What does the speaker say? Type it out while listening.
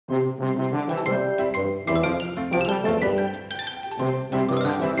Hi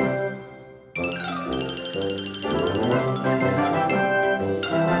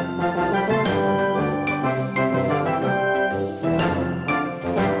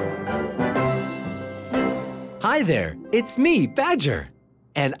there, it's me, Badger.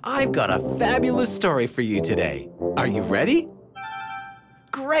 And I've got a fabulous story for you today. Are you ready?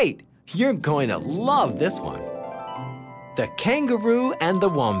 Great! You're going to love this one. The Kangaroo and the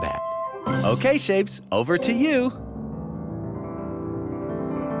Wombat. Okay, Shapes, over to you.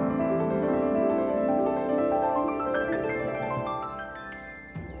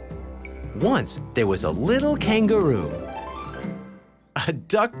 Once, there was a little kangaroo. A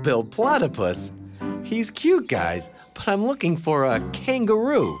duck-billed platypus. He's cute, guys, but I'm looking for a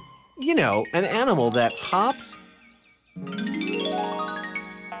kangaroo. You know, an animal that hops.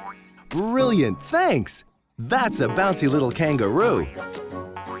 Brilliant, thanks! That's a bouncy little kangaroo.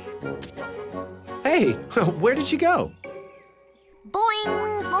 Hey, where did you go?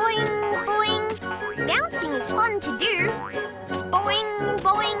 Boing, boing, boing. Bouncing is fun to do. Boing,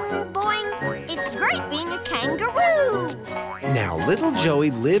 boing, boing. It's great being a kangaroo. Now, little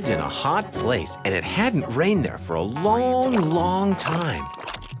Joey lived in a hot place, and it hadn't rained there for a long, long time.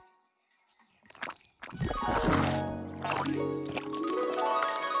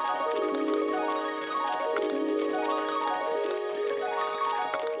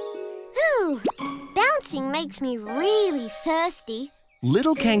 Bouncing makes me really thirsty.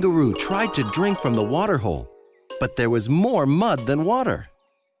 Little kangaroo tried to drink from the water hole, but there was more mud than water.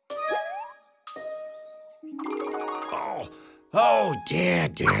 Oh, dear,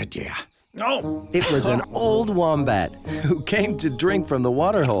 dear, dear. Oh. It was an old wombat who came to drink from the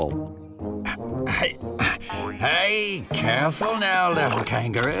water hole. Hey, careful now, little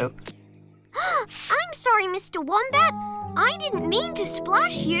kangaroo. I'm sorry, Mr. Wombat. I didn't mean to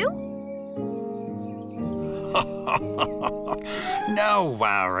splash you. No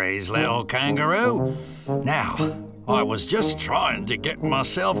worries, little kangaroo. Now, I was just trying to get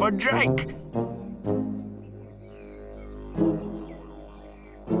myself a drink.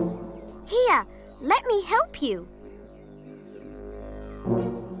 Here, let me help you.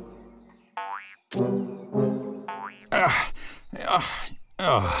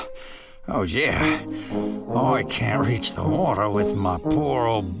 Oh dear. I can't reach the water with my poor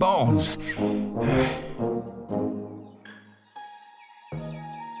old bones.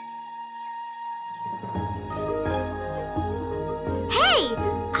 Hey,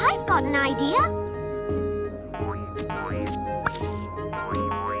 I've got an idea.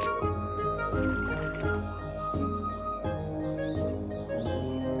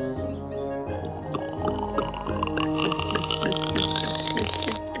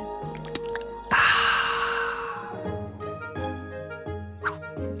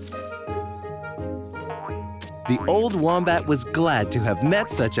 The old wombat was glad to have met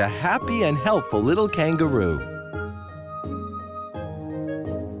such a happy and helpful little kangaroo.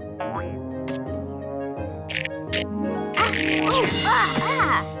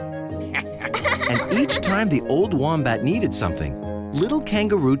 And each time the old wombat needed something, little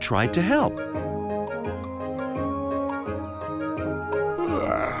kangaroo tried to help.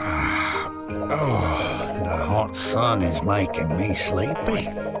 The hot sun is making me sleepy.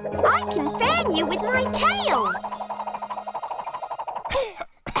 I can fan you with my tail.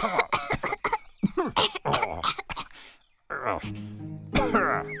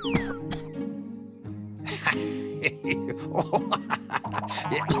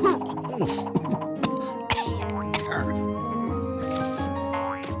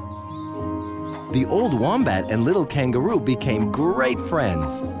 The old wombat and little kangaroo became great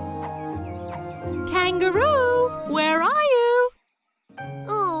friends. Kangaroo, where are you?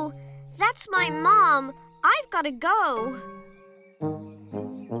 Oh, that's my mom. I've got to go.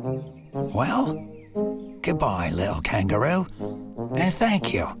 Well, goodbye, little kangaroo, and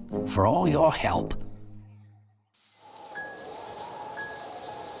thank you for all your help.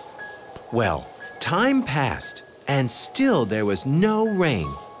 Well, time passed, and still there was no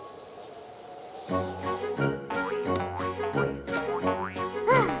rain.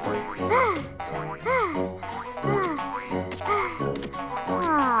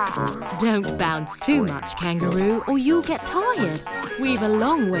 Don't bounce too much, kangaroo, or you'll get tired. We've a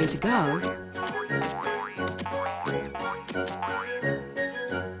long way to go.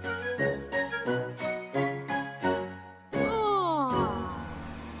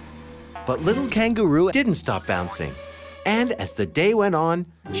 But little kangaroo didn't stop bouncing. And as the day went on,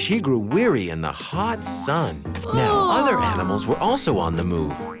 she grew weary in the hot sun. Now other animals were also on the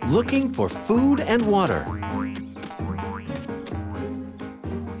move, looking for food and water.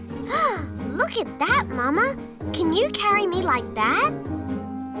 at that, Mama. Can you carry me like that?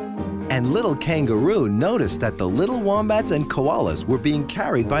 And little Kangaroo noticed that the little wombats and koalas were being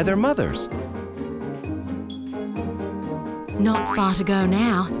carried by their mothers. Not far to go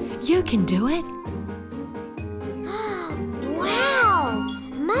now. You can do it. Wow!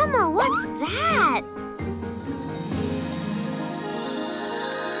 Mama, what's that?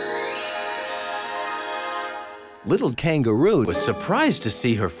 Little Kangaroo was surprised to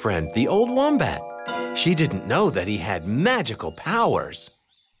see her friend, the old wombat. She didn't know that he had magical powers.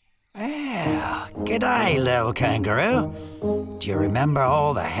 Well, g'day, little kangaroo. Do you remember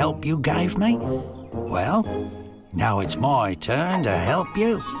all the help you gave me? Well, now it's my turn to help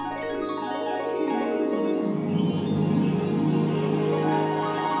you.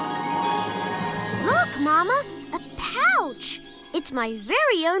 Look, Mama, a pouch. It's my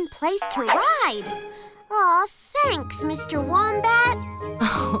very own place to ride. Aw, thanks, Mr. Wombat.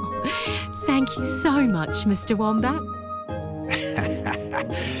 Oh, thank you so much, Mr. Wombat.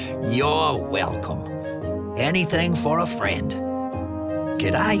 You're welcome. Anything for a friend.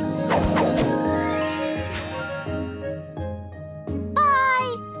 G'day.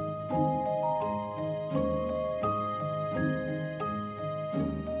 Bye.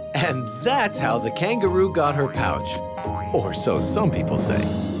 And that's how the kangaroo got her pouch. Or so some people say.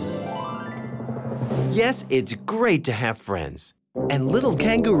 Yes, it's great to have friends. And little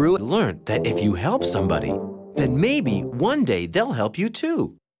Kangaroo learned that if you help somebody, then maybe one day they'll help you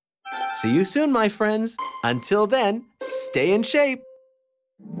too. See you soon, my friends. Until then, stay in shape.